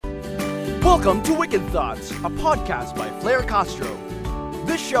Welcome to Wicked Thoughts, a podcast by Flair Castro.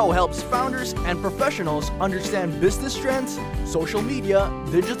 This show helps founders and professionals understand business trends, social media,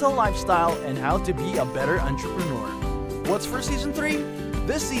 digital lifestyle, and how to be a better entrepreneur. What's for Season 3?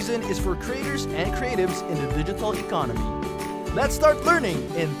 This season is for creators and creatives in the digital economy. Let's start learning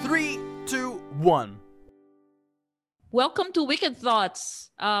in 3, 2, 1. Welcome to Wicked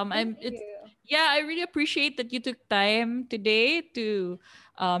Thoughts. Thank you. I really appreciate that you took time today to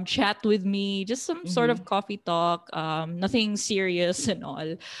chat with me. Just some sort of coffee talk. Nothing serious and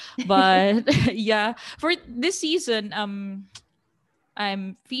all, but yeah. For this season,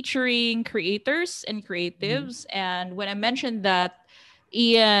 I'm featuring creators and creatives, and when I mentioned that,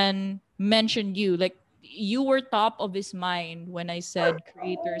 Ian mentioned you. Like, you were top of his mind when I said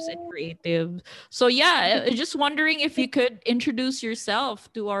creators and creative. So yeah, just wondering if you could introduce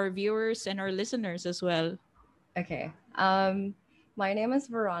yourself to our viewers and our listeners as well. Okay. My name is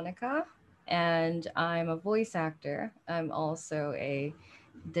Veronica, and I'm a voice actor. I'm also a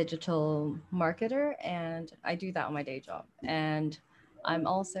digital marketer, and I do that on my day job. And I'm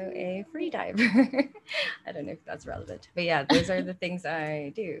also a free diver. I don't know if that's relevant, but yeah, those are the things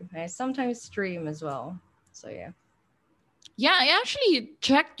I do. I sometimes stream as well. So yeah. Yeah, I actually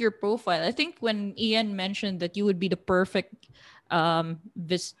checked your profile. I think when Ian mentioned that you would be the perfect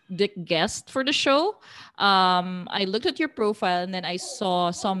the guest for the show, I looked at your profile and then I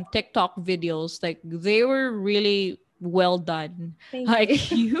saw some TikTok videos. Like, they were really well done. Thank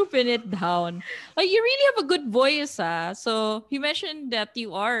Like, you. you pin it down. Like, you really have a good voice, ah. So you mentioned that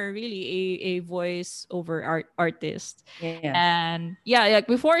you are really a voice over artist. Yes. And yeah, like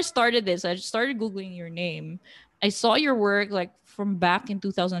before I started this, I just started Googling your name. I saw your work like from back in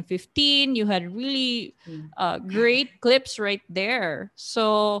 2015. You had really great clips right there.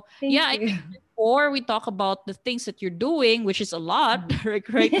 So yeah, Thank I you. think before we talk about the things that you're doing, which is a lot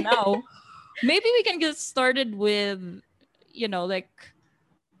right now, maybe we can get started with, like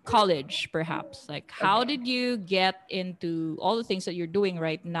college perhaps. Like, how Okay. did you get into all the things that you're doing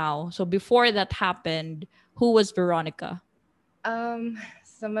right now? So before that happened, who was Veronica?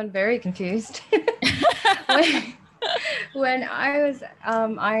 Someone very confused. when, when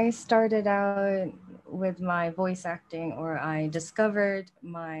I started out with my voice acting, or I discovered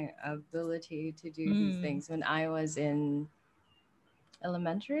my ability to do these Mm. things when I was in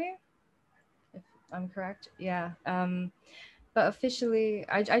elementary, if I'm correct. Yeah. But officially,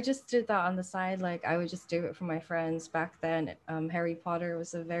 I just did that on the side. Like, I would just do it for my friends. Back then, Harry Potter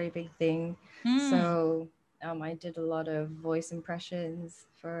was a very big thing. Mm. So I did a lot of voice impressions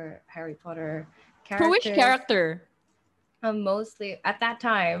for Harry Potter For which characters. character? Mostly at that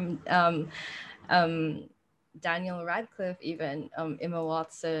time, um, Daniel Radcliffe, even Emma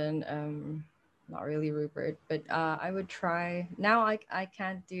Watson, not really Rupert, but I would try. Now I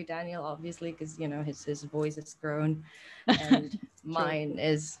can't do Daniel, obviously, because his voice is grown, and True. mine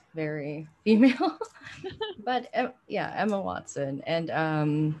is very female. But yeah, Emma Watson, and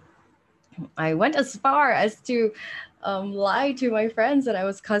I went as far as to lie to my friends that I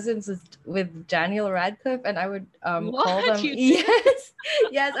was cousins with Daniel Radcliffe, and I would call What them. you did? Yes,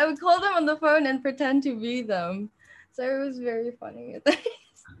 yes, I would call them on the phone and pretend to be them. So it was very funny.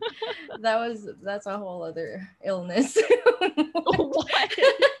 That's a whole other illness. What?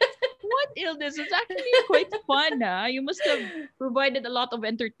 What illness? It's actually quite fun, huh? You must have provided a lot of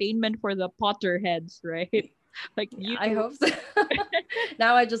entertainment for the Potterheads, right? Like Yeah, you. I hope so.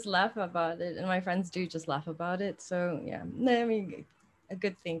 Now I just laugh about it, and my friends do just laugh about it. So yeah, no, I mean, a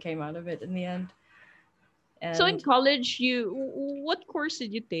good thing came out of it in the end. So in And college, what course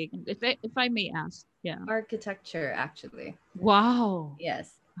did you take? If I may ask. Yeah. architecture, actually. Wow.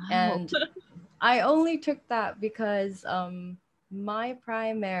 Yes. Wow. And I only took that because my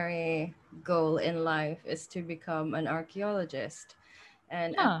primary goal in life is to become an archaeologist.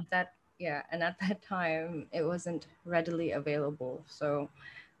 And at Huh. that yeah, and at that time it wasn't readily available. So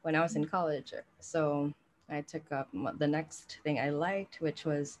when I was in college, so I took up the next thing I liked, which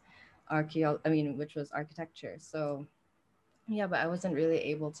was which was architecture. So yeah, but I wasn't really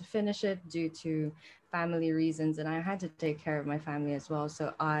able to finish it due to family reasons, and I had to take care of my family as well.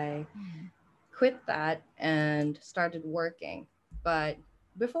 So I Mm. quit that and started working. But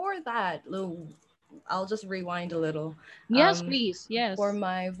before that, I'll just rewind a little. Yes, Um, please. for Yes.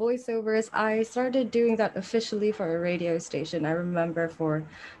 my voiceovers, I started doing that officially for a radio station. I remember for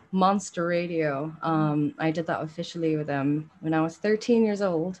Monster Radio, I did that officially with them when I was 13 years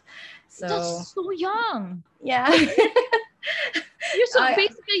old. So That's so young. yeah, You're so I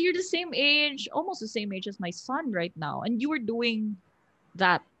basically you're the same age, almost the same age as my son right now, and you were doing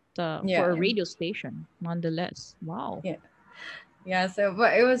that for a yeah radio station, nonetheless. Wow. yeah. Yeah, so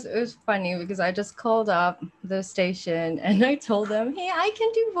but it was funny because I just called up the station and I told them, "Hey, I can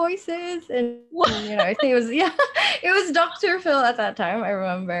do voices." And I think it was yeah, it was Dr. Phil at that time, I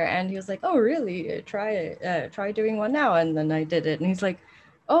remember, and he was like, "Oh, really? Try it. Try doing one now." And then I did it, and he's like,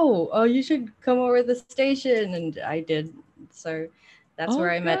 "Oh, you should come over to the station." And I did. So that's where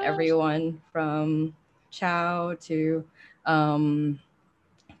Oh I met gosh. everyone from Chow to um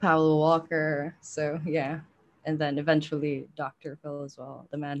Paolo Walker. So yeah, and then eventually Dr. Phil as well,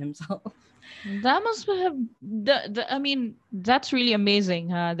 the man himself. That must have I mean, that's really amazing,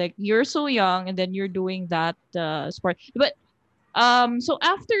 huh? Like you're so young and then you're doing that sport. But so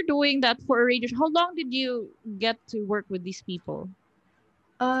after doing that for a radio show, how long did you get to work with these people?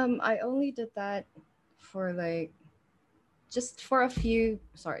 I only did that for like just for a few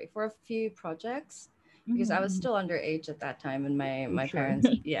for a few projects because I was Mm-hmm. still underage at that time and my For my sure.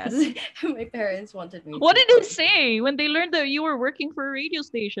 parents yes my parents wanted me What to did they say when they learned that you were working for a radio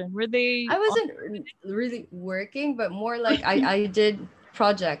station? Were they I wasn't really working, but more like I did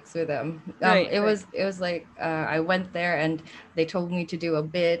projects with them. right, right. It was like I went there and they told me to do a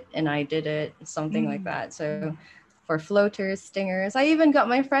bit and I did it, something like Mm-hmm. that. So for floaters, stingers, I even got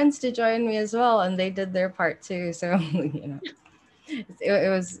my friends to join me as well, and they did their part too. So it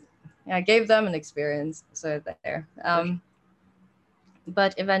was I gave them an experience. So there. For sure.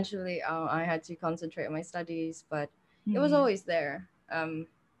 But eventually I had to concentrate on my studies, but it was Mm-hmm. always there.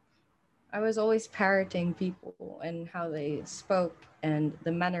 I was always parroting people and how they spoke and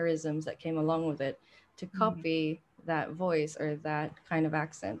the mannerisms that came along with it to Mm-hmm. copy that voice or that kind of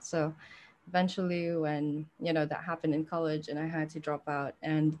accent. So eventually, when that happened in college and I had to drop out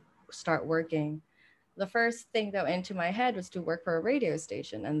and start working, the first thing that went into my head was to work for a radio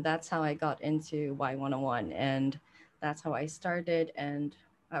station, and that's how I got into Y101, and that's how I started. And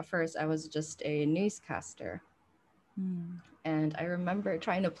at first, I was just a newscaster, Mm-hmm. and I remember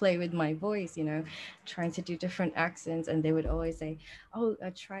trying to play with my voice, trying to do different accents, and they would always say, "Oh,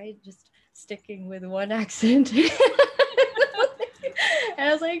 try just sticking with one accent." And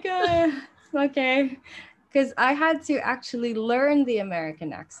I was like, "Okay," because I had to actually learn the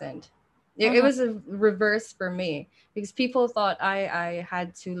American accent. It Uh-huh. was a reverse for me because people thought I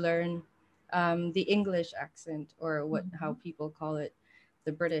had to learn the English accent, or what how Mm-hmm. people call it,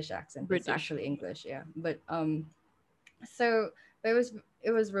 the British accent, but it's British. actually English, yeah. But so it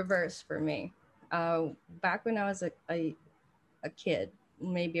was reverse for me. Back when I was a kid,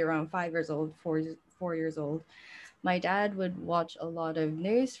 maybe around 5 years old, 4 years old, my dad would watch a lot of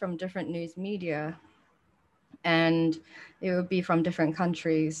news from different news media, and it would be from different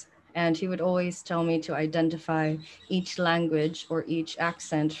countries. And he would always tell me to identify each language or each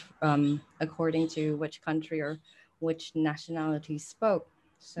accent according to which country or which nationality spoke.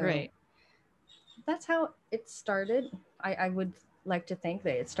 So Right. that's how it started. I would like to think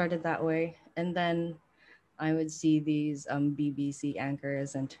that it started that way. And then I would see these BBC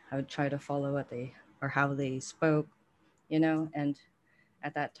anchors and I would try to follow what they or how they spoke, and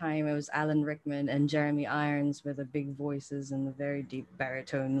at that time it was Alan Rickman and Jeremy Irons with the big voices and the very deep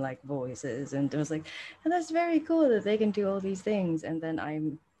baritone like voices. And it was like, and that's very cool that they can do all these things. And then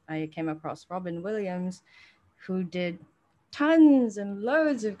I came across Robin Williams, who did tons and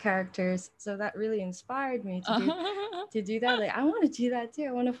loads of characters. So that really inspired me to do Uh-huh. to do that. Like I want to do that too.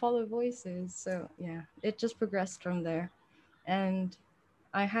 I want to follow voices. So yeah, it just progressed from there. And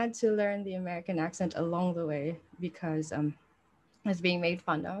I had to learn the American accent along the way because I was being made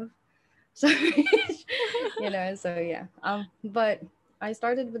fun of. So so yeah. But I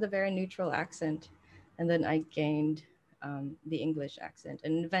started with a very neutral accent, and then I gained the English accent,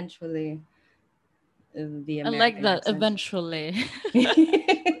 and eventually the I like American that accent. eventually.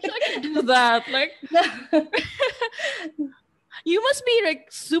 Wish I could do that. Like you must be like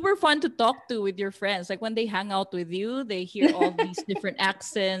super fun to talk to with your friends. Like when they hang out with you, they hear all these different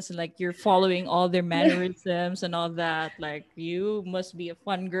accents and like you're following all their mannerisms and all that. Like you must be a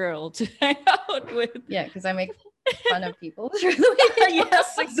fun girl to hang out with. Yeah, because I make fun of people through the video.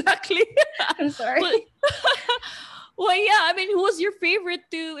 Yes, exactly. I'm sorry. Well, well, yeah. I mean, who was your favorite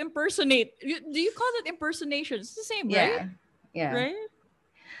to impersonate? Do you call it impersonation? It's the same, right? Yeah, yeah. Right.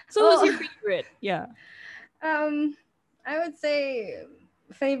 So, who's your Oh, favorite? Yeah. um, I would say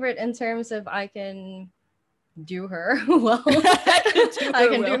favorite in terms of I can do her well. I can do I her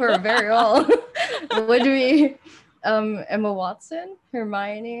can do well. her very well. Would be Emma Watson,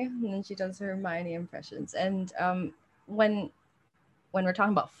 Hermione, and then she does Hermione impressions. And when we're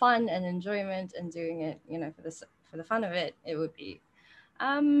talking about fun and enjoyment and doing it, for the fun of it, it would be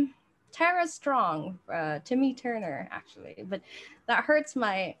um Tara Strong, Timmy Turner, actually. But that hurts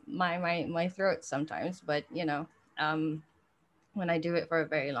my throat sometimes. But um when I do it for a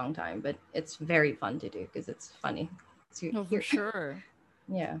very long time, but it's very fun to do because it's funny to No, for hear. sure.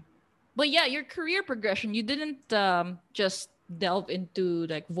 Yeah. But yeah, your career progression, you didn't just delve into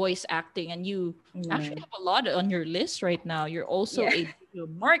like voice acting, and you actually No. have a lot on your list right now. You're also Yeah. a digital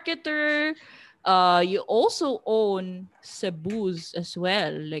marketer. You also own Cebu's as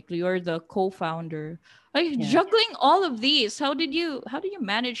well. Like you're the co-founder. Like Yeah. juggling all of these, how do you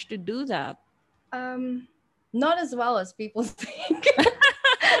manage to do that? Um, Not as well as people think.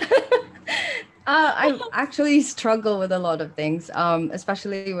 I actually struggle with a lot of things,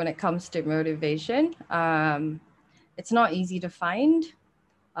 especially when it comes to motivation. It's not easy to find.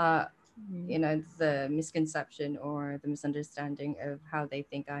 Uh, Mhm. you know, the misconception or the misunderstanding of how they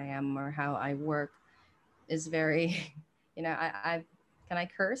think I am or how I work is very, I can I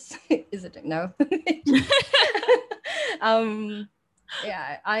curse? Is it no? um,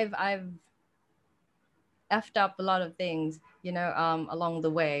 yeah, I've effed up a lot of things, along the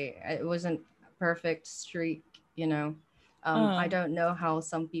way. It wasn't a perfect streak, you know. I Uh, don't know how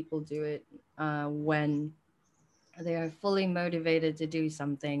some people do it when they are fully motivated to do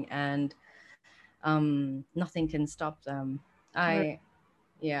something and nothing can stop them. right. I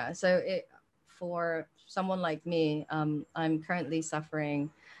Yeah, so for someone like me, I'm currently suffering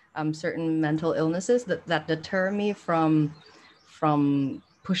certain mental illnesses that deter me from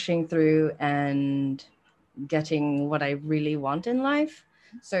pushing through and getting what I really want in life.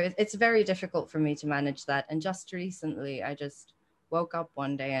 So it's very difficult for me to manage that. And just recently, I just woke up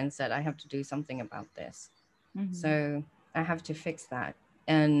one day and said, I have to do something about this. Mhm. So I have to fix that.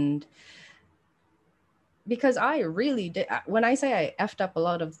 And because I really did, when I say I effed up a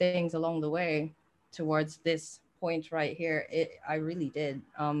lot of things along the way towards this point right here, I really did.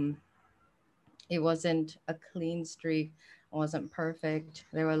 It wasn't a clean streak. It wasn't perfect.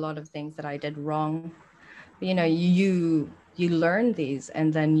 There were a lot of things that I did wrong. But, you learn these,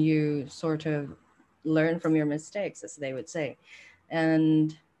 and then you sort of learn from your mistakes, as they would say.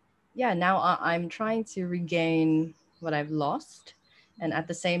 And yeah, now I'm trying to regain what I've lost, and at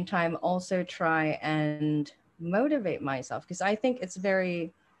the same time also try and motivate myself, because I think it's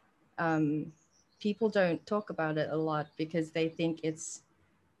very um, people don't talk about it a lot because they think it's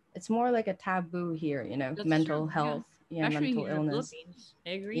more like a taboo here, That's true. mental Yeah. health, yeah, Especially mental here in the illness. Philippines. I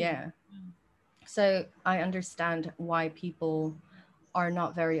agree. Yeah, so I understand why people are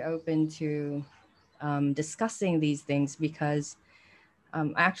not very open to discussing these things, because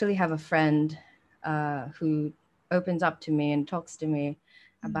I actually have a friend who opens up to me and talks to me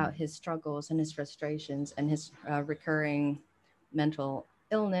about Mhm. his struggles and his frustrations and his recurring mental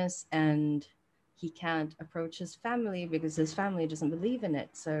illness. And he can't approach his family because his family doesn't believe in it.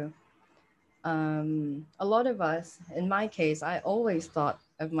 So, a lot of us, in my case, I always thought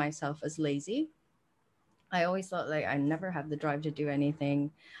of myself as lazy. I always thought like I never have the drive to do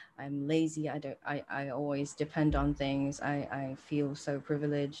anything. I'm lazy. I always depend on things. I feel so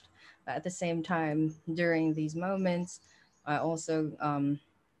privileged. But at the same time, during these moments, I also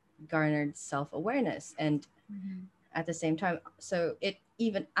garnered self-awareness. And Mhm. at the same time, so it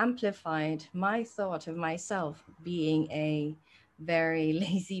even amplified my thought of myself being a very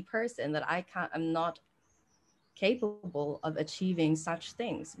lazy person, that I'm not capable of achieving such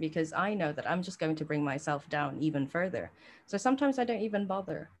things, because I know that I'm just going to bring myself down even further. So sometimes I don't even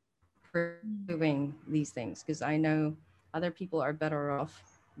bother pursuing these things, because I know other people are better off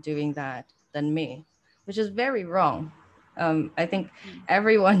doing that than me, which is very wrong. I think Mm.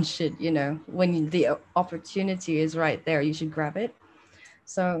 everyone should, when the opportunity is right there, you should grab it.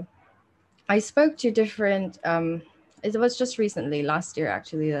 So I spoke to different. It was just recently, last year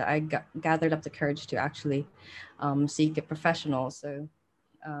actually, that I gathered up the courage to actually seek a professional. So,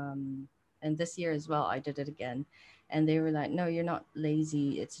 um, and this year as well, I did it again, and they were like, "No, you're not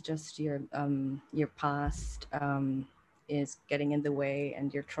lazy. It's just your past is getting in the way,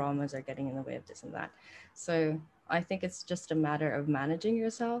 and your traumas are getting in the way of this and that." So I think it's just a matter of managing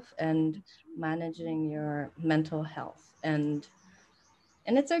yourself and That's true. managing your mental health.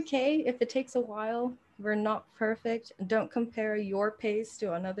 And it's okay if it takes a while. We're not perfect. Don't compare your pace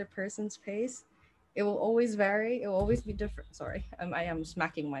to another person's pace. It will always vary. It will always be different. Sorry, I am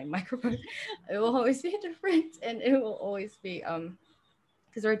smacking my microphone. It will always be different, and it will always be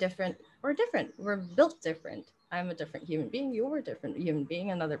because we're different. We're different. We're built different. I'm a different human being. You're a different human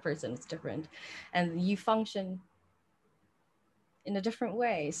being. Another person is different, and you function in a different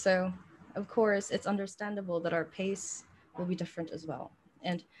way. So, of course, it's understandable that our pace will be different as well.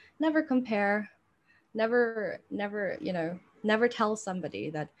 And never compare, never tell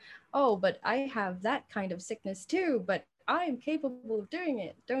somebody that, oh, but I have that kind of sickness too, but I am capable of doing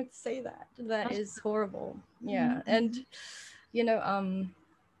it. Don't say that. That That's is horrible. Yeah. true. And Mhm. you know,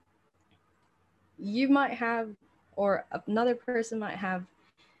 you might have, or another person might have,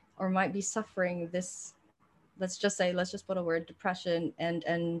 or might be suffering this, let's just put a word, depression,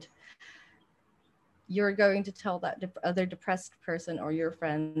 and you're going to tell that other depressed person or your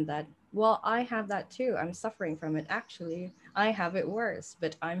friend that, well, I have that too, I'm suffering from it, actually I have it worse,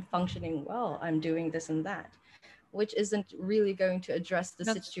 but I'm functioning well, I'm doing this and that, which isn't really going to address the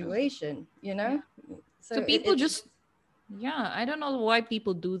That's true. situation, you Yeah. know. So So people it's just, yeah, I don't know why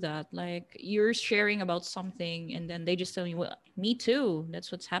people do that. Like you're sharing about something and then they just tell you, well, me too.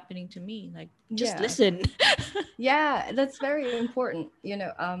 That's what's happening to me. Like just yeah, listen. yeah, that's very important, you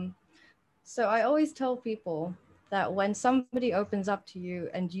know. So I always tell people that when somebody opens up to you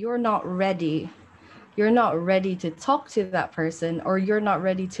and you're not ready to talk to that person, or you're not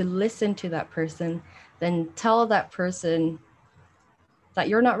ready to listen to that person, then tell that person that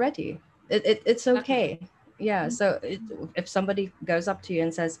you're not ready. It's Exactly. okay. Yeah. Mhm. So if somebody goes up to you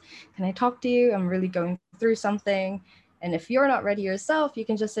and says, "Can I talk to you? I'm really going through something." And if you're not ready yourself, you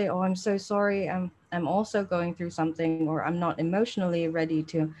can just say, "Oh, I'm so sorry. I'm also going through something, or I'm not emotionally ready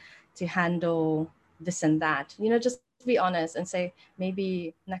to handle this and that." You know, just be honest and say,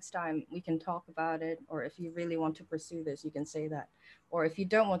 maybe next time we can talk about it, or if you really want to pursue this, you can say that. Or if you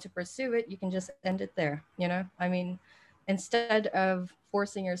don't want to pursue it, you can just end it there. You know, I mean, instead of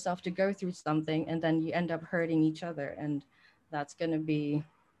forcing yourself to go through something and then you end up hurting each other, and that's going to be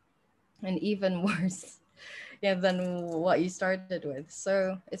an even worse, yeah, than what you started with. So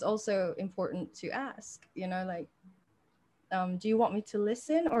it's also important to ask, you know, like, do you want me to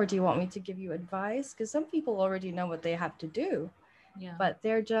listen, or do you want me to give you advice? Because some people already know what they have to do, Yeah. but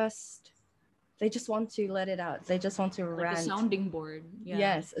they just want to let it out, they just want to Like a rant. sounding board. Yeah.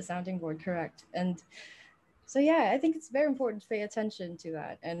 Yes, a sounding board, correct. And so yeah, I think it's very important to pay attention to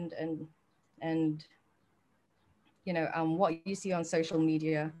that, and you know, what you see on social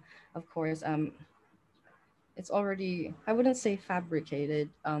media, of course, it's already, I wouldn't say fabricated,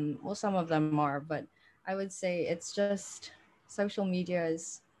 well, some of them are, but I would say it's just, social media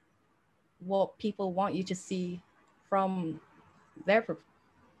is what people want you to see from their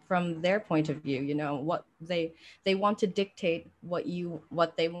from their point of view, you know, what they want to dictate what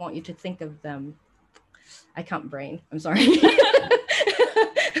they want you to think of them. I can't brain, I'm sorry.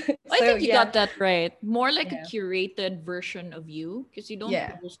 I So think you yeah, got that right. More like a yeah, curated version of you because you don't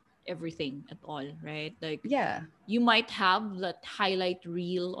yeah, post everything at all, right? Like yeah, you might have that highlight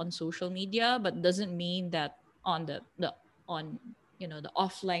reel on social media, but doesn't mean that on the on the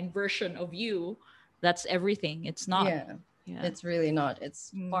offline version of you, that's everything. It's not. yeah. Yeah. It's really not,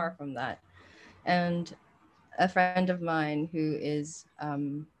 it's far Mm. from that. And a friend of mine who is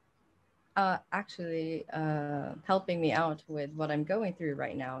actually helping me out with what I'm going through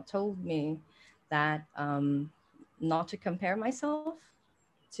right now told me that not to compare myself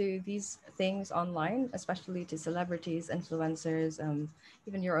to these things online, especially to celebrities, influencers,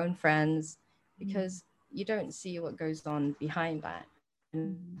 even your own friends, Mm. because you don't see what goes on behind that. And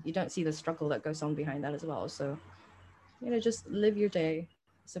you don't see Mm. the struggle that goes on behind that as well. So, you know, just live your day,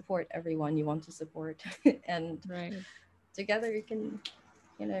 support everyone you want to support, and Right. together you can,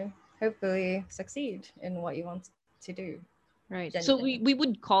 you know, hopefully succeed in what you want to do. Right. So Genuinely. we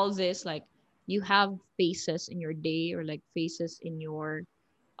would call this like you have phases in your day or like phases in your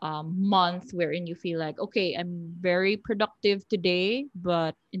month wherein you feel like, okay, I'm very productive today,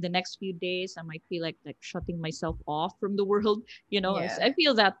 but in the next few days, I might feel like shutting myself off from the world. Yeah. I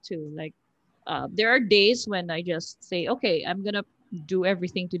feel that too. Like, there are days when I just say, okay, I'm gonna do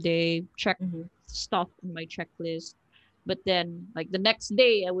everything today, check Hmm. stuff on my checklist. But then, like the next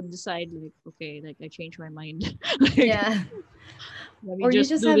day, I would decide, like, okay, like I changed my mind. Like, Yeah. let me Or you just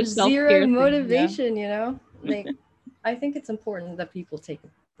just do have this self zero care thing. Yeah. motivation, you know? Like, I think it's important that people take a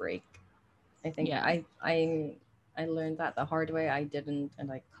break. I think Yeah. I learned that the hard way. I didn't,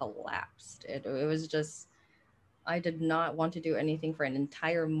 and I collapsed. It was just, I did not want to do anything for an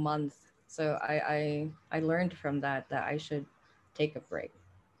entire month. So I learned from that I should take a break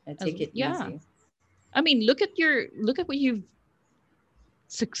and As take it yeah. easy. I mean, look at what you've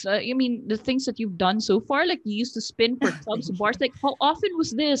success. I mean, the things that you've done so far. Like you used to spin for clubs Thank and you. bars. Like how often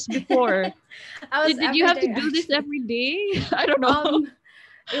was this before? I was Did you every have to day do this actually. every day? I don't know. Um,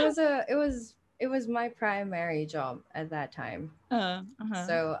 it was my primary job at that time. Uh-huh.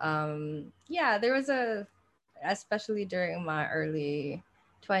 So yeah, there was a, especially during my early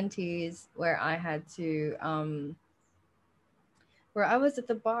 20s, where I had to where I was at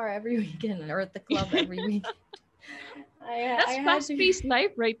the bar every weekend, or at the club every week. I That's had fast to, paced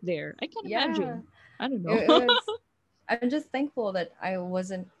life right there. I can yeah. imagine. I don't It, know. it was, I'm just thankful that I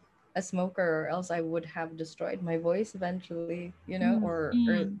wasn't a smoker, or else I would have destroyed my voice eventually, Mm, or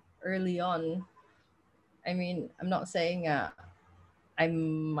mm. early on. I mean, I'm not saying I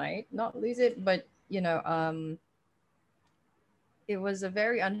might not lose it, but it was a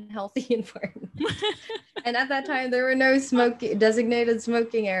very unhealthy environment. And at that time, there were no designated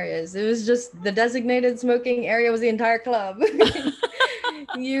smoking areas. It was just the designated smoking area was the entire club.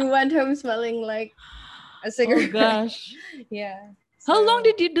 You went home smelling like a Oh cigarette. gosh. Yeah. How long So,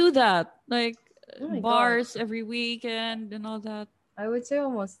 did you do that? Like oh my god, bars every weekend and all that? I would say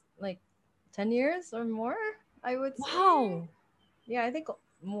almost like 10 years or more. I would say, Wow. yeah, I think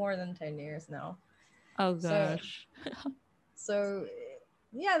more than 10 years now. Oh So, gosh. so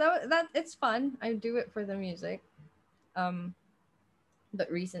yeah, that it's fun. I do it for the music. Um, but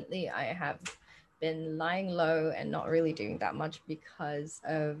recently I have been lying low and not really doing that much because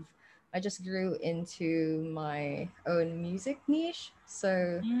of I just grew into my own music niche.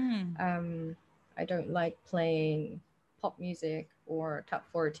 So Mm. um, I don't like playing pop music or top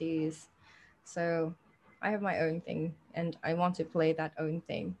 40s. So I have my own thing and I want to play that own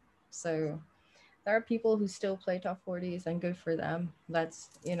thing. So there are people who still play top 40s and good for them. That's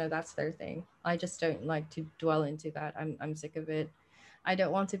their thing. I just don't like to dwell into that. I'm sick of it. I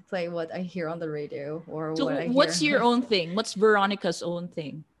don't want to play what I hear on the radio or So what I hear. what's your own thing? What's Veronica's own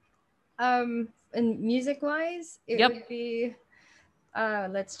thing? And music wise, it Yep. would be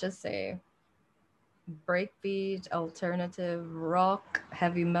let's just say breakbeat, alternative rock,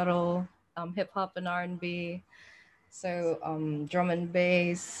 heavy metal, hip hop and R&B. So drum and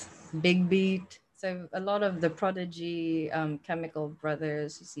bass, big beat. So a lot of the Prodigy, Chemical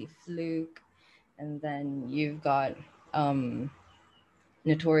Brothers. You see Fluke, and then you've got um,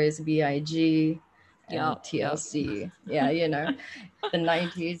 Notorious B.I.G. and Yep. Yep. TLC. Yeah, the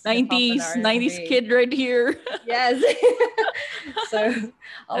 '90s hip hop and 90s, R and 90s B. kid right here. Yes. So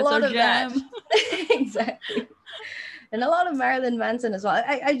a That's our lot of that. jam. Exactly. And a lot of Marilyn Manson as well.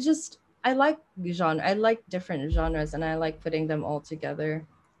 I like genre. I like different genres, and I like putting them all together.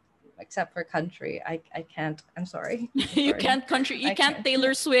 Except for country, I can't. I'm sorry. I'm You sorry. can't country, you I can't can't.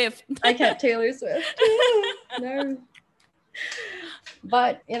 Taylor Swift. I can't Taylor Swift. No.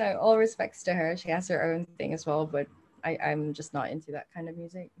 But all respects to her. She has her own thing as well. But I'm just not into that kind of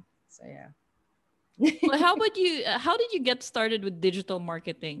music. So yeah. Well, how about you? How did you get started with digital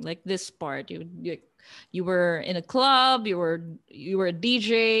marketing? Like this part, you were in a club, you were a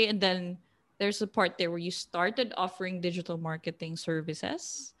DJ, and then there's a part there where you started offering digital marketing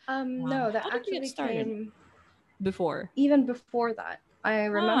services. No, that How did you get actually started came before? even before that. I Ah,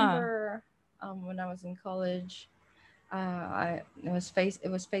 remember when I was in college. It was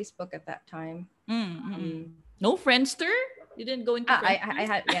Facebook at that time. mm. Um, No Friendster? You didn't go into I Friendster?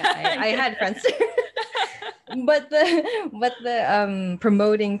 had yeah I Yeah. had friends, but the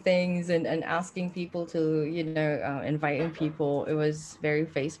promoting things and asking people to inviting people, it was very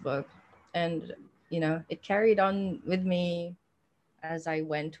Facebook, and it carried on with me as I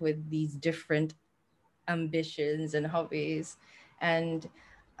went with these different ambitions and hobbies. And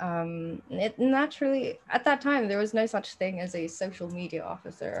it naturally, at that time, there was no such thing as a social media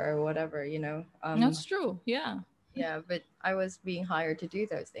officer or whatever, That's true. Yeah. yeah, but I was being hired to do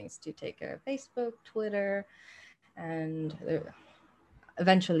those things, to take care of Facebook, Twitter, and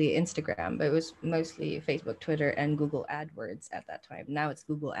eventually Instagram, but it was mostly Facebook, Twitter, and Google AdWords at that time. Now it's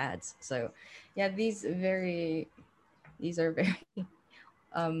Google Ads. So yeah, these are very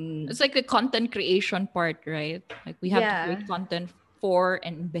um It's like the content creation part, right? Like we have to yeah. create content for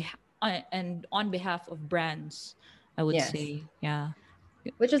and on behalf of brands, I would Yes, say. Yeah.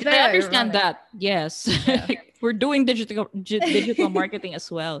 which is I very understand ironic. that. Yes. Yeah. We're doing digital marketing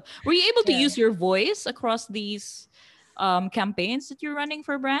as well. Were you able to Yeah. use your voice across these campaigns that you're running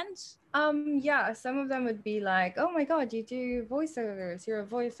for brands? Yeah, some of them would be like, "Oh my God, you do voiceovers. You're a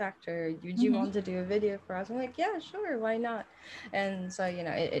voice actor. Would you Mm-hmm. want to do a video for us?" I'm like, "Yeah, sure, why not?" And so,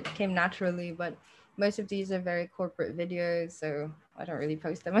 it came naturally, but most of these are very corporate videos, so I don't really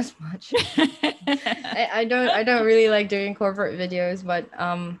post them as much. I don't really like doing corporate videos, but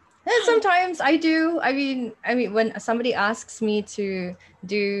sometimes I do. I mean, when somebody asks me to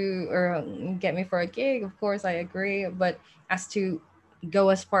do or get me for a gig, of course I agree. But as to go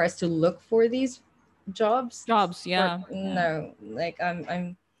as far as to look for these jobs, Jobs, for yeah. Yeah. no, like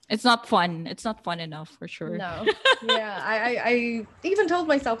I'm It's not fun. It's not fun enough for sure. no. Yeah, I even told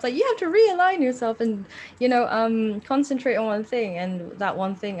myself like you have to realign yourself and concentrate on one thing, and that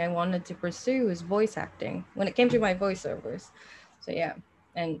one thing I wanted to pursue is voice acting when it came to my voiceovers. So yeah,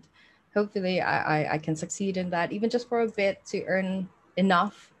 and hopefully I can succeed in that, even just for a bit, to earn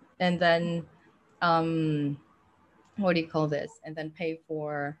enough, and then um what do you call this, and then pay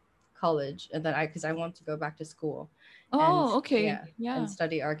for college, and then because I want to go back to school, and Oh, okay. yeah, and Yeah.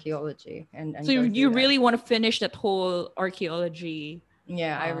 study archaeology So and go you through that. really want to finish that whole archaeology.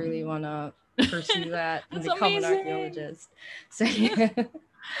 Yeah, I really Um, want to pursue that and that's become an amazing. archaeologist. So yeah,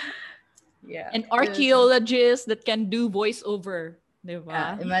 yeah, An it was. archaeologist that can do voiceover, Yeah,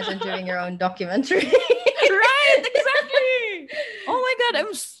 diba? imagine doing your own documentary. Right, exactly. Oh my god,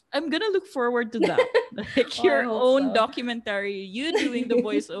 I'm gonna look forward to that. Like Oh, I your hope own so. documentary, you doing the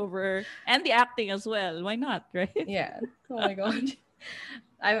voiceover and the acting as well. Why not, right? Yeah. Oh my god.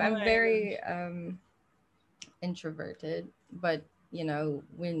 I'm Oh I'm my very gosh. introverted, but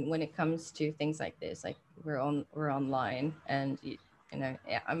when it comes to things like this, like we're online, and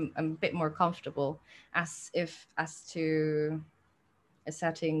yeah, I'm a bit more comfortable as to a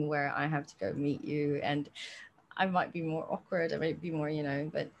setting where I have to go meet you, and I might be more awkward. I might be more,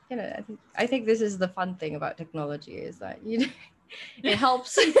 but I think this is the fun thing about technology is that it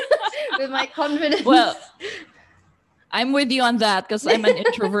helps with my Well, confidence. I'm with you on that because I'm an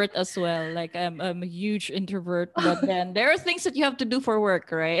introvert as well. Like I'm a huge introvert, but then there are things that you have to do for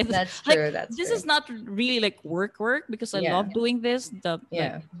work, right? That's Like true. That's this true. is not really like work because I Yeah. love doing this, the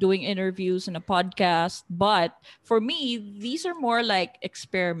like Yeah. doing interviews and a podcast. But for me, these are more like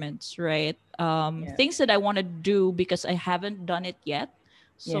experiments, right? Yeah. Things that I want to do because I haven't done it yet.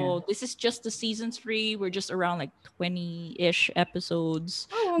 Yeah. So this is just the season 3. We're just around like 20-ish episodes.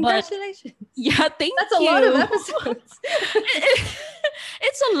 Oh, But congratulations. yeah, thank That's a lot of you. episodes.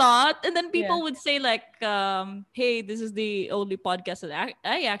 It's a lot, and then Yeah. people would say like hey, this is the only podcast that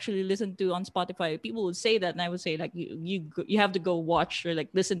I actually listen to on Spotify. People would say that, and I would say like you have to go watch or like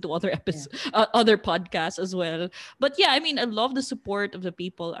listen to other Yeah. episodes, other podcasts as well. But yeah, I mean, I love the support of the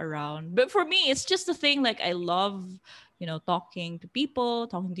people around, but for me it's just a thing. Like I love talking to people,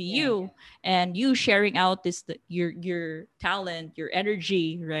 talking to Yeah. you, and you sharing out your talent, your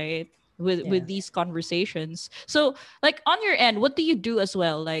energy, right, Yeah. with these conversations. So like on your end, what do you do as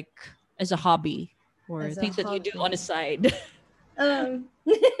well, like as a hobby or As a things that you do on the hobby. side? Um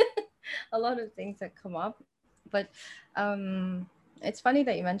a lot of things that come up, but it's funny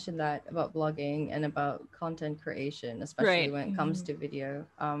that you mentioned that about blogging and about content creation, especially Right. when it comes Mhm. to video.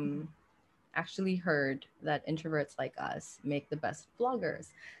 Actually heard that introverts like us make the best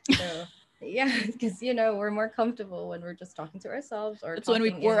bloggers. So yeah, because we're more comfortable when we're just talking to ourselves or That's when we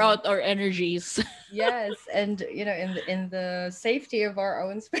talking pour in. out our energies. Yes, and in the safety of our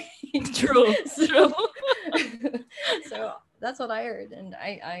own space. True. so, True. so that's what I heard, and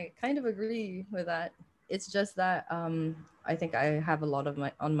I kind of agree with that. It's just that I think I have a lot of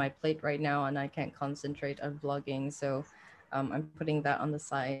my on my plate right now, and I can't concentrate on vlogging. So I'm putting that on the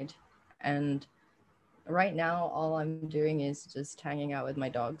side, and right now all I'm doing is just hanging out with my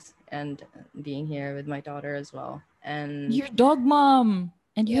dogs and being here with my daughter as well. And You're dog mom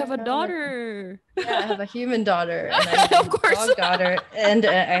and you yeah, have a daughter. I have a human daughter and I have a Of course. dog daughter, and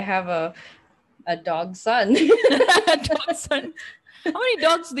I have a dog son. Dog son. How many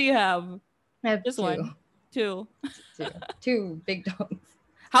dogs do you have? I have Just one. Two. two big dogs.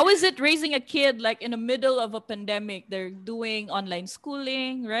 How is it raising a kid like in the middle of a pandemic? They're doing online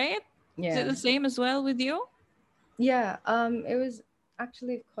schooling, right? Is it Yeah, the same as well with you? yeah. It was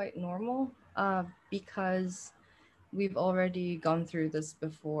actually quite normal. Because we've already gone through this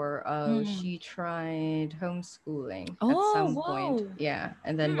before. Mm. She tried homeschooling at Oh, some point, wow. yeah,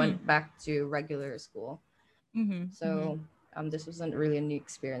 and then Mm. went back to regular school. Mm-hmm. Mm-hmm. So this wasn't really a new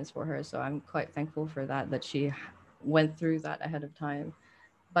experience for her. So I'm quite thankful for that she went through that ahead of time.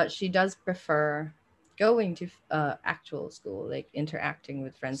 But she does prefer going to actual school, like interacting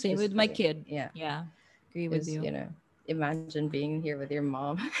with friends Same with my physically. kid. Yeah, Yeah. Agree with because you. imagine being here with your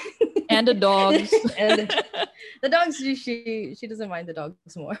mom. And the dogs. And the dogs, she doesn't mind the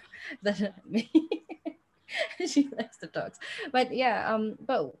dogs more than me. She likes the dogs, but yeah,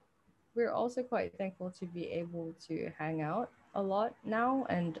 but we're also quite thankful to be able to hang out a lot now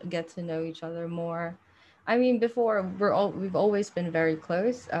and get to know each other more. I mean, before we've always been very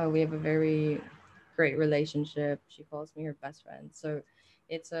close. We have a very great relationship. She calls me her best friend, so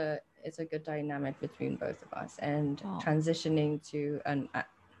it's a good dynamic between both of us. And Oh. transitioning to an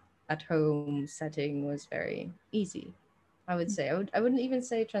at home setting was very easy. I would say I wouldn't even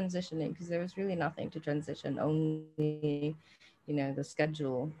say transitioning because there was really nothing to transition, only the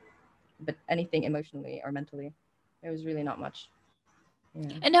schedule, but anything emotionally or mentally, there was really not much.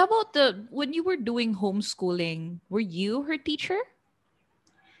 Yeah. And how about when you were doing homeschooling, were you her teacher?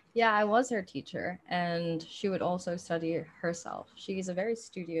 Yeah, I was her teacher, and she would also study herself. She's a very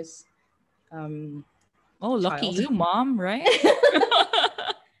studious um, Oh, lucky child. you, mom, right?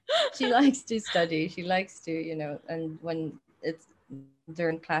 She likes to study. She likes to, and when it's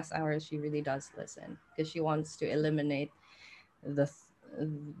during class hours she really does listen because she wants to eliminate the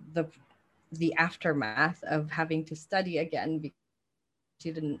the the aftermath of having to study again because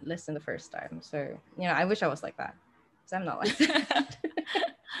she didn't listen the first time. So, I wish I was like that. Because I'm not like that.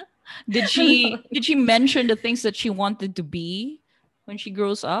 Did I'm not she like did she mention the things that she wanted to be when she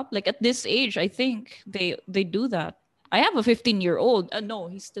grows up? Like at this age, I think they do that. I have a 15-year-old. No,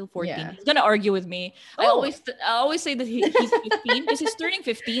 he's still 14. yeah. He's gonna argue with me. Oh, I always say that he's 15 because he's turning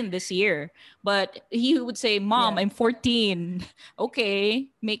 15 this year. But he would say, "Mom, yeah. I'm 14." Okay,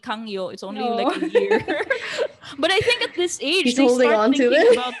 make kangyo. It's only like No. a year. But I think at this age He's they holding start on to thinking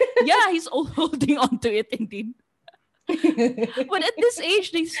it. about, yeah, he's holding on to it indeed. But at this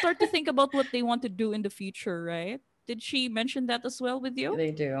age, they start to think about what they want to do in the future, right? Did she mention that as well with you?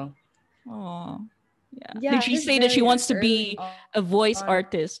 They do. Oh, yeah. Did Yeah, she it is say that she very wants to early be on. a voice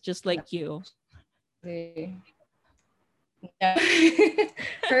artist just No, like you? actually, no.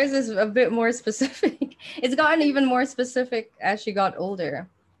 Hers is a bit more specific. It's gotten even more specific as she got older.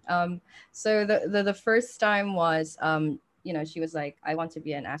 Um, so the first time was, she was like, I want to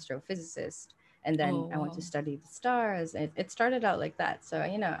be an astrophysicist, and then Oh, I want to wow. study the stars. It started out like that. So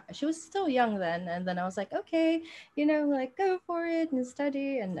she was still young then, and then I was like, okay, like go for it and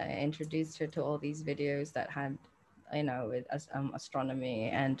study. And I introduced her to all these videos that had, with astronomy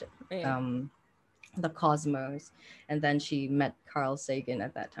and Right. um the cosmos, and then she met Carl Sagan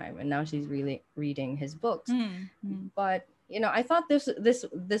at that time, and now she's really reading his books. Mm, mm. But I thought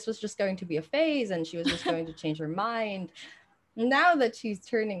this was just going to be a phase and she was just going to change her mind. Now that she's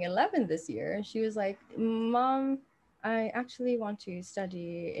turning 11 this year, she was like, Mom, I actually want to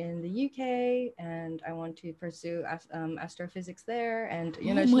study in the UK and I want to pursue astrophysics there. And, Oh she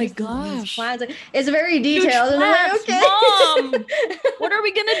my has these gosh. plans. It's very Huge detailed. And I'm like, plans. Mom, okay. what are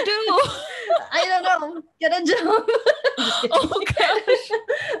we going to do? I don't know. Get a job. Just kidding. Oh gosh.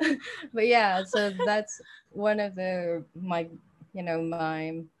 But yeah, so that's one of my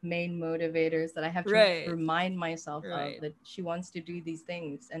main motivators that I have to Right. remind myself of, Right. that she wants to do these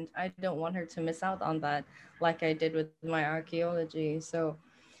things and I don't want her to miss out on that like I did with my archaeology. So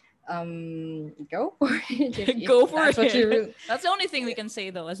go for it if Go for that's what you it. really. That's the only thing we can say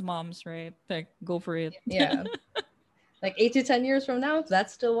though as moms, right? Like go for it. Yeah, like 8 to 10 years from now, if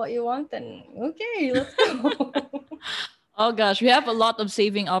that's still what you want, then okay, let's go. Oh gosh, we have a lot of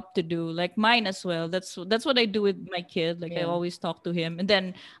saving up to do. Like mine as well. That's what I do with my kid. Like I Yeah. always talk to him. And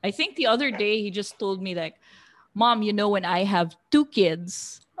then I think the other day he just told me like, "Mom, when I have two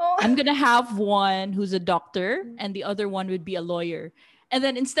kids, I'm Oh. going to have one who's a doctor and the other one would be a lawyer." And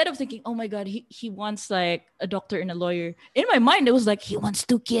then instead of thinking, "Oh my god, he wants like a doctor and a lawyer." In my mind it was like he wants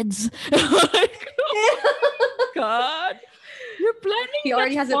two kids. Like, god, you're planning He that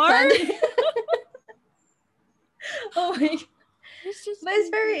already has it far? planned. Oh my. It's just But it's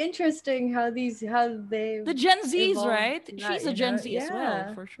very interesting how they the Gen Zs, evolved right? to She's that, a Gen Z as well,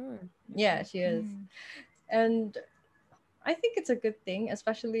 Yeah. for sure. Yeah, she is. Mm. And I think it's a good thing,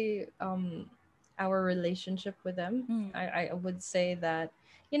 especially our relationship with them. Mm. I would say that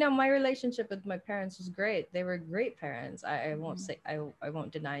my relationship with my parents was great. They were great parents. I won't Mm. say I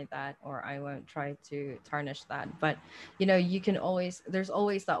won't deny that, or I won't try to tarnish that. But you can always there's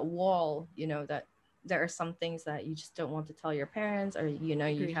always that wall, that there are some things that you just don't want to tell your parents, or you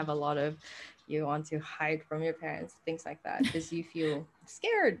Agree. have a lot of you want to hide from your parents, things like that, because you feel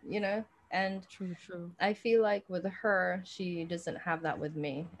scared, and True, true. I feel like with her, she doesn't have that with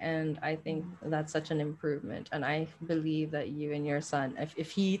me. And I think Mm. that's such an improvement. And I believe that you and your son, if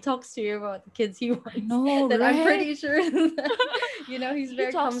he talks to you about the kids he I wants, know, then I'm right? pretty sure that, he's He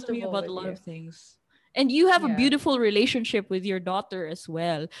very talks to me comfortable about a with lot you. of things. And you have a Yeah. beautiful relationship with your daughter as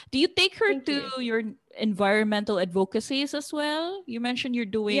well. Do you take her Thank to you. your environmental advocacies as well? You mentioned you're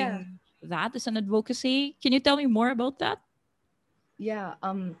Yeah. doing that as an advocacy. Can you tell me more about that? Yeah.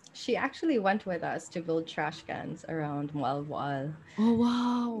 She actually went with us to build trash cans around Mualboal. Oh,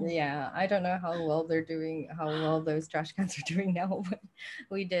 wow. Yeah, I don't know how well those trash cans are doing now, but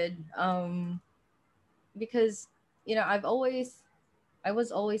we did. Because I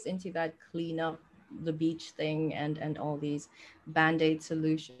was always into that clean up the beach thing and all these band-aid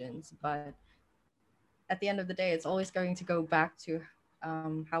solutions, but at the end of the day, it's always going to go back to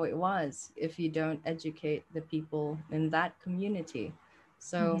how it was if you don't educate the people in that community. Mhm.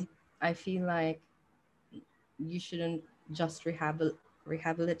 So I feel like you shouldn't just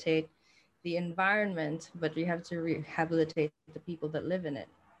rehabilitate the environment, but you have to rehabilitate the people that live in it,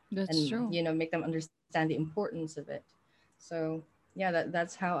 That's and true. make them understand the importance of it. So yeah,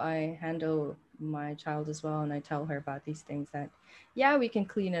 that's how I handle my child as well, and I tell her about these things, that yeah, we can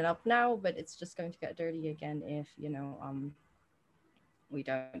clean it up now, but it's just going to get dirty again We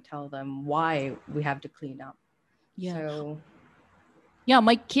don't tell them why we have to clean up. Yeah. So Yeah,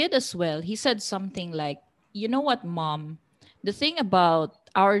 my kid as well. He said something like, "You know what, mom? The thing about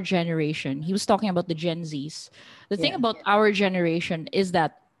our generation," he was talking about the Gen Zs. The thing yeah, about our generation is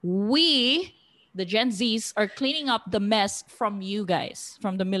that we, the Gen Zs, are cleaning up the mess from you guys,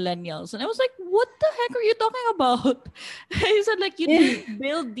 from the millennials. And I was like, what the heck are you talking about? He said, like, you didn't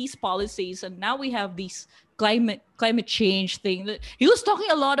build these policies, and now we have these climate change thing. He was talking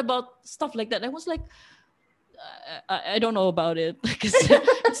a lot about stuff like that. I was like, I don't know about it because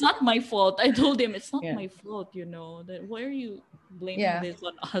it's not my fault. I told him it's not yeah, my fault, you know. That why are you blaming yeah, this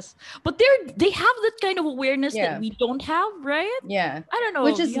on us? But they have that kind of awareness that yeah. we don't have, right? Yeah, I don't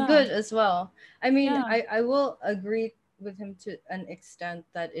which know. is Yeah, good as well. I mean, yeah. I will agree with him to an extent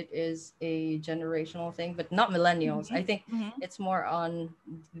that it is a generational thing, but not millennials. I Mm-hmm. think Mm-hmm. it's more on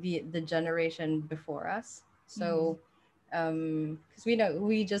the generation before us. Mm-hmm. So, because we know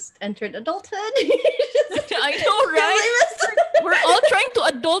we just entered adulthood. I know, right? We're all trying to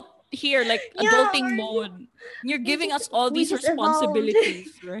adult here, like Yeah, adulting mode. And you're giving us all we these just evolved.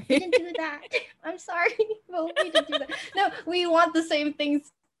 responsibilities, We right? didn't do that. I'm sorry, but we didn't do that. No, we want the same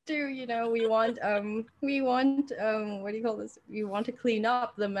things too. What do you call this? We want to clean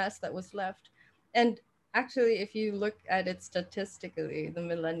up the mess that was left. And actually, if you look at it statistically, the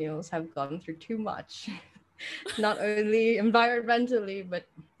millennials have gone through too much, not only environmentally but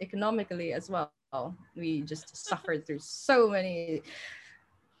economically as well. We just suffered through so many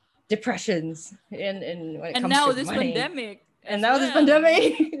depressions in when it And comes to now this money. pandemic And as now this well.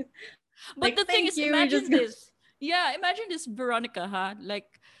 pandemic. But Like, the thing thank is, you. We just imagine go. this. Yeah, imagine this, Veronica, huh?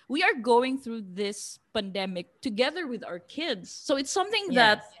 Like, we are going through this pandemic together with our kids. So it's something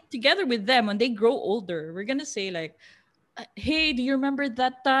that Yes. together with them, when they grow older, we're going to say, like, hey, do you remember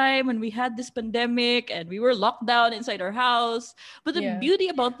that time when we had this pandemic and we were locked down inside our house? But the Yeah. beauty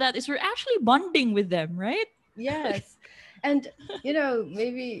about that is we're actually bonding with them, right? Yes. And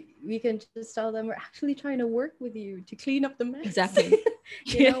maybe we can just tell them we're actually trying to work with you to clean up the mess. Exactly.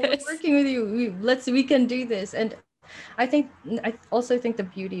 We're Yes. working with you. We can do this. And I also think the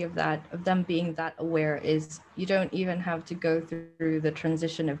beauty of that, of them being that aware, is you don't even have to go through the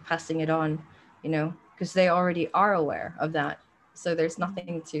transition of passing it on, because they already are aware of that. So there's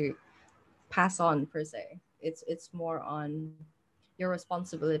nothing to pass on per se. It's more on your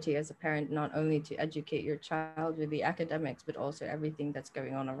responsibility as a parent, not only to educate your child with the academics but also everything that's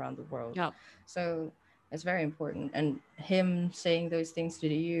going on around the world. Yeah, So it's very important, and him saying those things to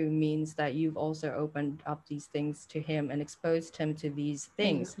you means that you've also opened up these things to him and exposed him to these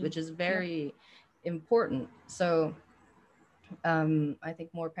things, exactly. which is Yep. very important. So I think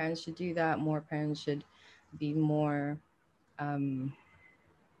more parents should do that. More parents should be more um,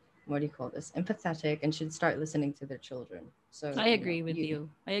 what do you call this, empathetic, and should start listening to their children. So I agree with you you.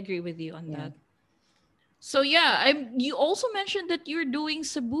 I agree with you on yeah. that. So yeah, you also mentioned that you're doing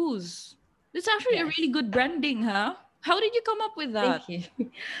Cebu's. That's actually a Yes. really good branding, huh? How did you come up with that? Thank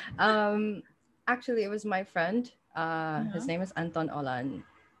you. um Actually, it was my friend. His Uh-huh. name is Anton Olan.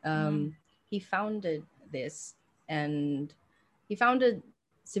 Mm-hmm. He founded this, and he founded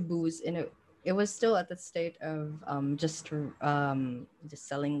Cebu's in a it was still at the state of just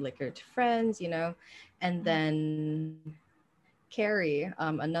selling liquor to friends, and then Carrie,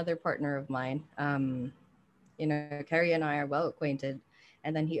 another partner of mine, Carrie and I are well acquainted.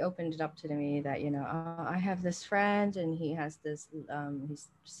 And then he opened it up to me that, I have this friend and he has this, he's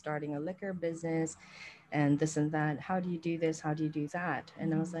starting a liquor business and this and that. How do you do this? How do you do that?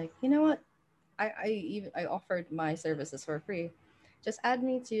 And I was Mm-hmm. like, you know what? I offered my services for free. Just add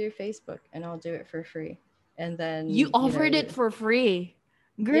me to your Facebook and I'll do it for free. And You then, offered it for free,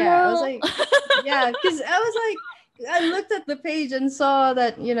 yeah, I was girl. like, yeah, because I was like, I looked at the page and saw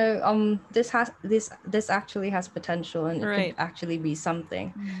that this actually has potential and it could Right. actually be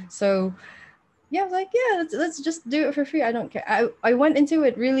something. Mm. So yeah, I was like, yeah, let's just do it for free. I don't care. I went into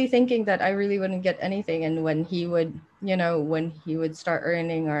it really thinking that I really wouldn't get anything, and when he would start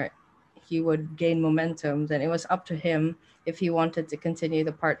earning or he would gain momentum, then it was up to him if he wanted to continue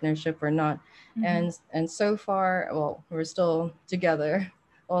the partnership or not. Mm-hmm. And so far, well, we're still together,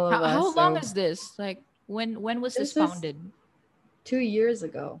 all of How us. long So is this? Like when was this this is founded? 2 years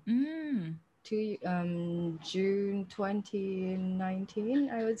ago, Mm. June 2019,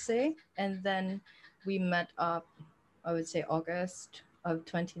 I would say, and then we met up, I would say August of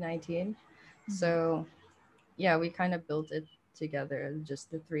 2019. Mm-hmm. So yeah, we kind of built it together, just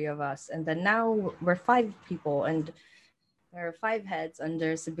the three of us, and then now we're five people, and there are five heads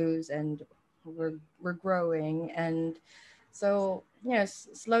under Cebu's, and we're growing, and so yes,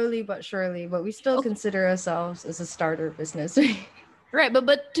 slowly but surely, but we still Okay. consider ourselves as a starter business. Right,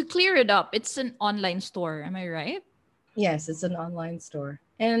 but to clear it up, it's an online store. Am I right? Yes, it's an online store.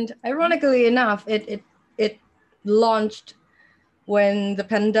 And ironically enough, it launched when the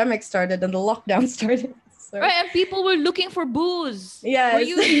pandemic started and the lockdown started. So Right, and people were looking for booze. Were yes.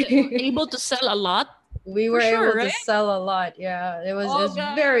 you able to sell a lot? We For were sure, able to right? sell a lot. Yeah. It Oh was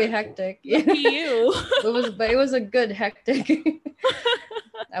very gosh, hectic. lucky you. It was a good hectic.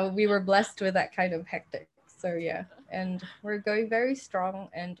 We were blessed with that kind of hectic. So yeah, and we're going very strong,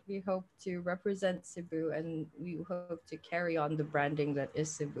 and we hope to represent Cebu, and we hope to carry on the branding that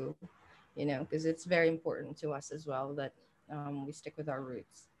is Cebu, because it's very important to us as well that we stick with our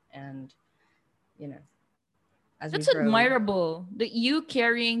roots, and you know, as we That's grow. admirable that you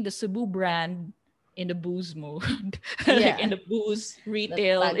carrying the Cebu brand in the booze mode, like in Yeah, the booze that's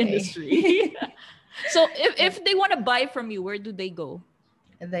retail bagay. industry. So Yeah. if they want to buy from you, where do they go?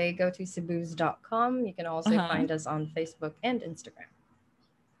 They go to cebu's.com. You can also Uh-huh. find us on Facebook and Instagram.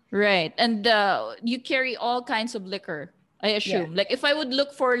 Right. And you carry all kinds of liquor, I Yeah. assume. Like if I would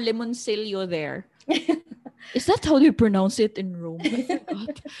look for limoncillo there, is that how you pronounce it in Rome? I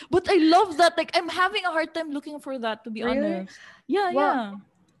forgot. But I love that. Like I'm having a hard time looking for that, to be Really? honest. Yeah, Well, yeah.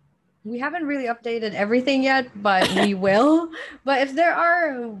 we haven't really updated everything yet, but we will. But if there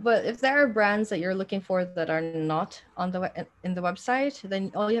are brands that you're looking for that are not on in the website, then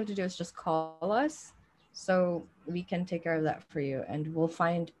all you have to do is just call us, so we can take care of that for you, and we'll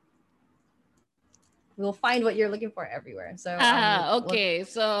find what you're looking for everywhere. So Ah, okay.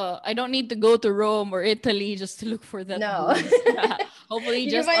 So I don't need to go to Rome or Italy just to look for that no, booze. Hopefully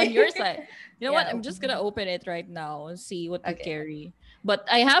you can just on find your side. You know what? yeah. I'm just gonna open it right now and see what you Okay. carry. But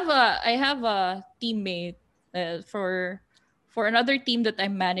I have a teammate for another team that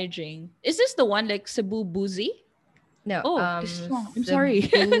I'm managing. Is this the one like Cebu Boozy? No, Oh, this is wrong. I'm sorry.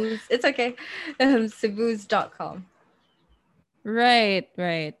 Cebu's. It's okay. Cebu's.com. Right,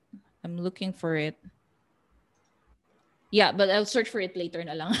 right. I'm looking for it. Yeah, but I'll search for it later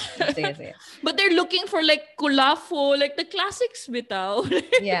na lang. Sige, sige. But they're looking for like kulafo, like the classics bitaw.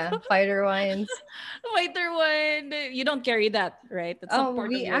 Yeah, fighter wines. Fighter one. You don't carry that, right? That's not Oh, part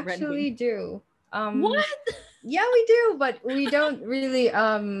of we your branding. actually do. Um, What? yeah, we do, but we don't really.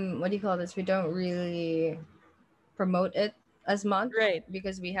 What do you call this? We don't really promote it as much Right.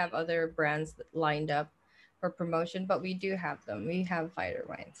 because we have other brands lined up for promotion. But we do have them. We have fighter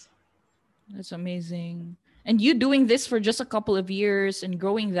wines. That's amazing. And you doing this for just a couple of years and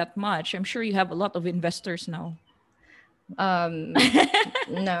growing that much, I'm sure you have a lot of investors now. Um,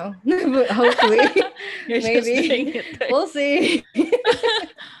 no, hopefully, You're just doing maybe it. we'll see.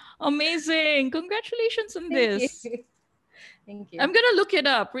 Amazing. Congratulations on Thank you. this. Thank I'm you. gonna look it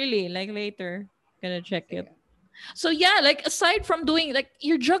up really, like later. Gonna check Sige. it. So yeah, like aside from doing like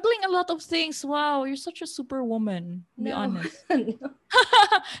you're juggling a lot of things. Wow, you're such a superwoman, to be No, honest. no.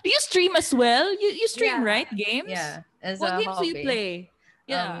 Do you stream as well? You stream, Yeah, right? Games? yeah. As What a games do you hobby. play?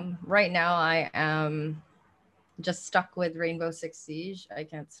 Yeah. Right now I am just stuck with Rainbow Six Siege. I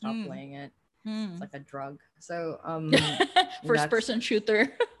can't stop Mm. playing it. It's Mm. like a drug. So First that's person shooter.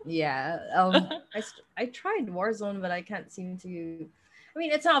 yeah. I tried Warzone, but I can't seem to. I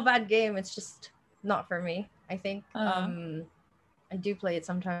mean, it's not a bad game. It's just not for me. I think uh, I do play it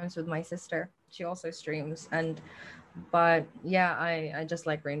sometimes with my sister. She also streams, but yeah, I just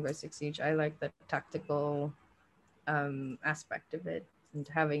like Rainbow Six Siege. I like the tactical aspect of it and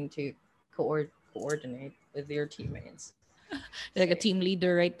having to coordinate with your teammates. So like a team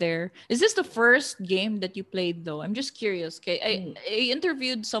leader right there. Is this the first game that you played though? I'm just curious. Okay, mm, I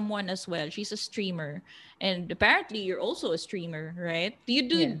interviewed someone as well. She's a streamer, and apparently you're also a streamer, right? Do you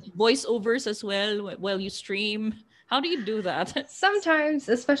yeah. do voiceovers as well while you stream? How do you do that? Sometimes,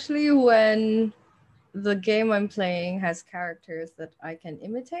 especially when the game I'm playing has characters that I can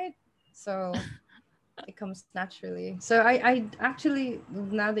imitate, so it comes naturally. So I actually,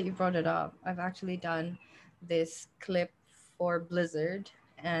 now that you brought it up, I've actually done this clip for Blizzard,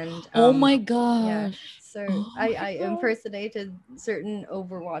 and Oh my yeah. gosh! So Oh my I god! impersonated certain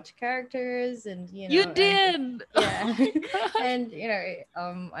Overwatch characters, and You and did! Oh yeah, my gosh! and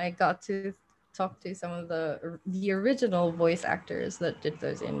I got to talk to some of the original voice actors that did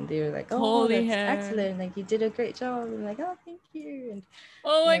those, and they were like, "Oh, Holy that's hell! excellent! Like you did a great job." I'm like, "Oh, thank you." And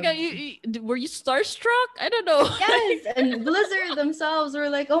Oh you my know, god! Were you starstruck? I don't know. yes, and Blizzard themselves were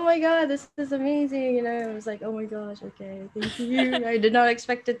like, "Oh my god, this is amazing!" I was like, "Oh my gosh, okay, thank you." I did not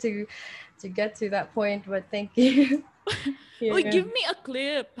expect it to get to that point, but thank you. Wait, Yeah. give me a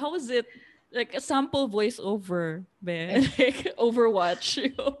clip. How was it? Like a sample voiceover, man. Okay. Like Overwatch.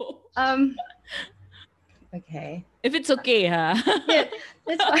 Um, Okay. If it's okay, huh? Yeah,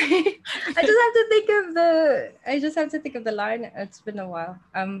 it's fine. I just have to think of the line. It's been a while.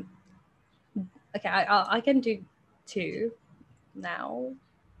 Okay, I can do two now.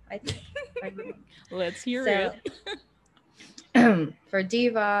 I think. I don't know. Let's hear So it. for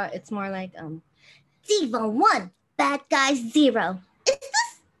diva, it's more like diva 1, bad guy 0. Is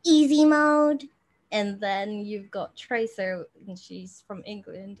this easy mode? And then you've got Tracer, and she's from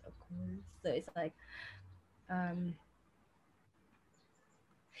England, of course. So it's like um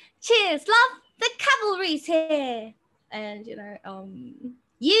cheers, love, the cavalry's here. And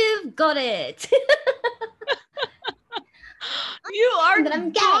you've got it. You are But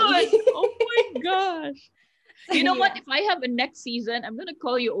I'm good. gay. Oh my gosh. So, You know what? yeah. If I have a next season, I'm gonna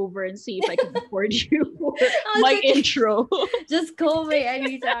call you over and see if I can afford you for Oh, my it's okay. intro. Just call me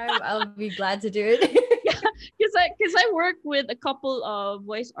anytime. I'll be glad to do it. Yeah, because I work with a couple of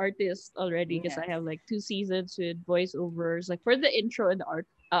voice artists already. Because Yes. I have like 2 seasons with voiceovers, like for the intro and the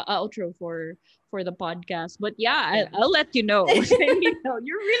outro for the podcast. But yeah, Yeah. I'll let you know.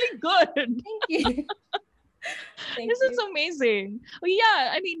 You're really good. Thank you. Thank This is you. amazing. Well, yeah,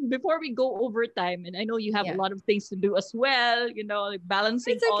 I mean, before we go overtime, and I know you have a Yeah. lot of things to do as well, like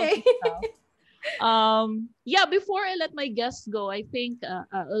balancing It's all okay. this stuff. Yeah, before I let my guests go, I think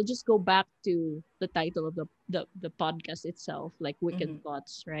I'll just go back to the title of the podcast itself, like Wicked Hmm.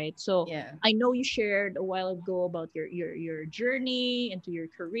 Thoughts, right? So Yeah. I know you shared a while ago about your journey into your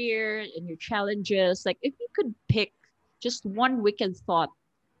career and your challenges. Like, if you could pick just one wicked thought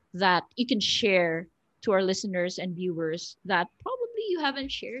that you can share to our listeners and viewers that probably you haven't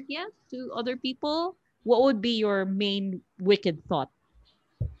shared yet to other people, what would be your main wicked thought?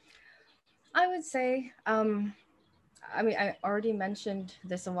 I would say, I mean, I already mentioned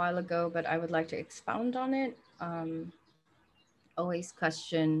this a while ago, but I would like to expound on it. Always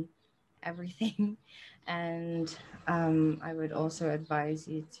question everything. And I would also advise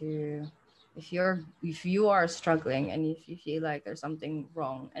you to, if you are struggling and if you feel like there's something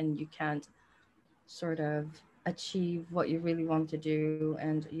wrong and you can't sort of achieve what you really want to do,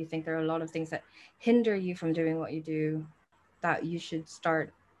 and you think there are a lot of things that hinder you from doing what you do, that you should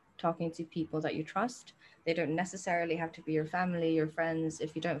start talking to people that you trust. They don't necessarily have to be your family, your friends.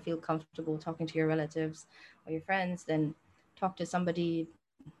 If you don't feel comfortable talking to your relatives or your friends, then talk to somebody,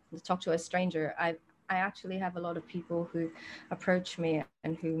 talk to a stranger. I actually have a lot of people who approach me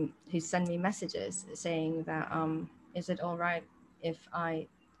and who send me messages saying that is it all right if I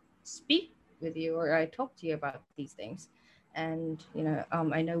speak with you or I talk to you about these things? And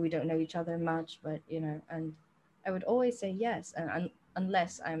I know we don't know each other much, but and I would always say yes, and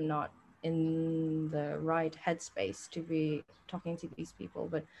unless I'm not in the right headspace to be talking to these people.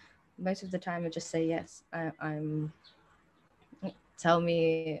 But most of the time I just say yes. I'm tell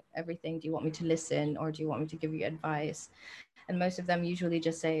me everything. Do you want me to listen, or do you want me to give you advice? And most of them usually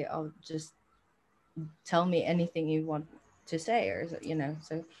just say, oh, just tell me anything you want to say, or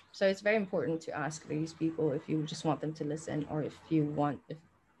so it's very important to ask these people if you just want them to listen, or if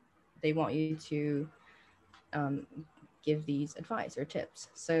they want you to um, give these advice or tips.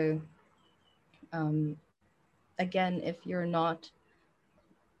 So um, again, if you're not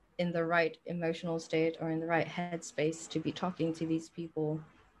in the right emotional state or in the right headspace to be talking to these people,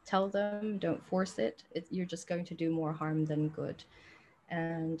 tell them, don't force it. You're just going to do more harm than good.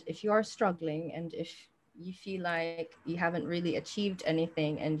 And if you are struggling, and if you feel like you haven't really achieved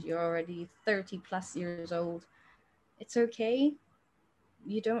anything and you're already 30 plus years old, it's okay.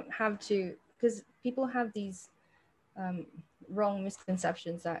 You don't have to, because people have these um, wrong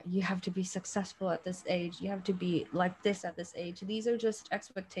misconceptions that you have to be successful at this age, you have to be like this at this age. These are just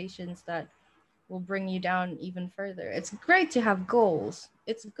expectations that will bring you down even further. It's great to have goals.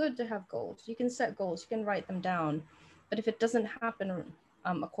 It's good to have goals. You can set goals, you can write them down. But if it doesn't happen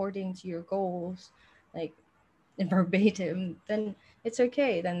according to your goals, like in verbatim, then it's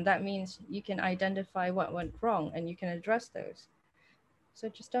okay. Then that means you can identify what went wrong and you can address those. So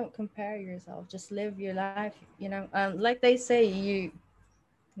just don't compare yourself. Just live your life. Like they say, you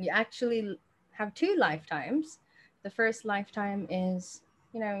actually have two lifetimes. The first lifetime is,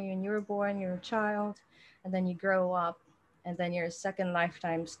 when you were born, you're a child, and then you grow up, and then your second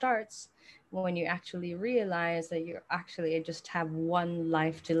lifetime starts when you actually realize that you actually just have one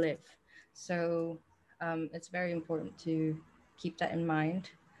life to live. So it's very important to keep that in mind.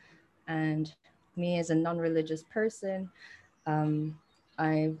 And me, as a non-religious person, um,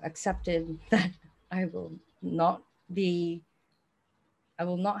 I've accepted that I will not be I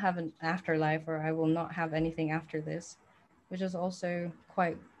will not have an afterlife, or I will not have anything after this, which is also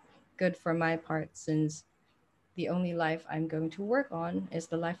quite good for my part, since the only life I'm going to work on is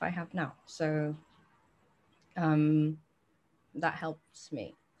the life I have now. So um, that helps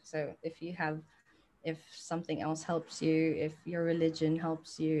me. So if something else helps you, if your religion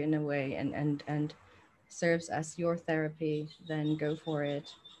helps you in a way, and serves as your therapy, then go for it.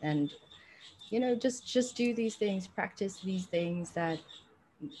 And just do these things, practice these things that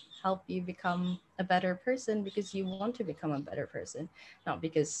help you become a better person, because you want to become a better person, not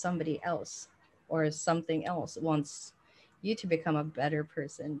because somebody else or something else wants you to become a better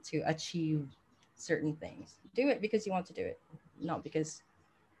person to achieve certain things. Do it because you want to do it, not because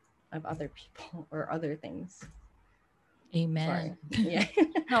of other people or other things. Sorry. Amen. Yeah.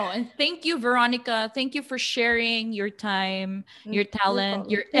 No, and thank you, Veronica. Thank you for sharing your time, your No talent,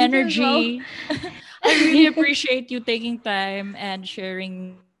 problem. your Thank you as well. energy. I really appreciate you taking time and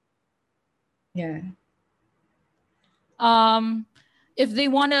sharing Yeah. um if they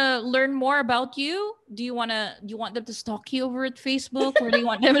want to learn more about you, do you want them to stalk you over at Facebook? Where do you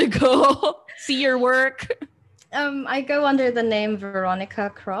want them to go see your work? I go under the name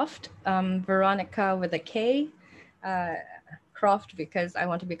Veronica Croft. Veronica with a K. Uh, Croft because I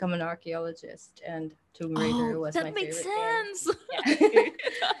want to become an archaeologist, and Tomb Raider Oh, was my that makes favorite game. sense. Yeah. Okay.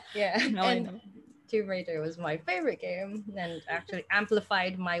 Yeah. Now I And know. Tomb Raider was my favorite game and actually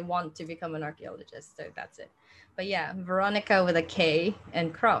amplified my want to become an archaeologist. So that's it. But yeah, Veronica with a K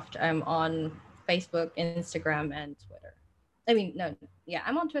and Croft. I'm on Facebook, Instagram, and Twitter. I mean, no, yeah,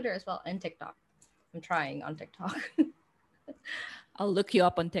 I'm on Twitter as well and TikTok. I'm trying on TikTok. I'll look you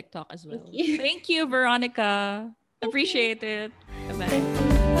up on TikTok as Thank well. you. Thank you, Veronica. Thank you. Appreciate it. Thank Bye-bye. you.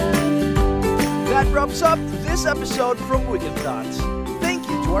 Bye. That wraps up this episode from Wicked Thoughts. Thank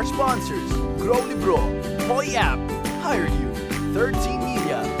you to our sponsors, Grow Libro, Hoy App, Hire You, 13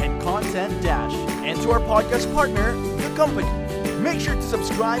 Media, and Content Dash, and to our podcast partner, The Company. Make sure to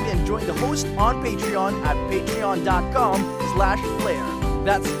subscribe and join the host on Patreon at patreon.com/Flair.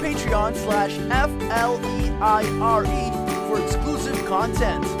 That's Patreon/FLEIRE for exclusive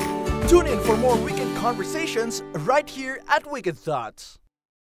content. Tune in for more Wicked conversations right here at Wicked Thoughts.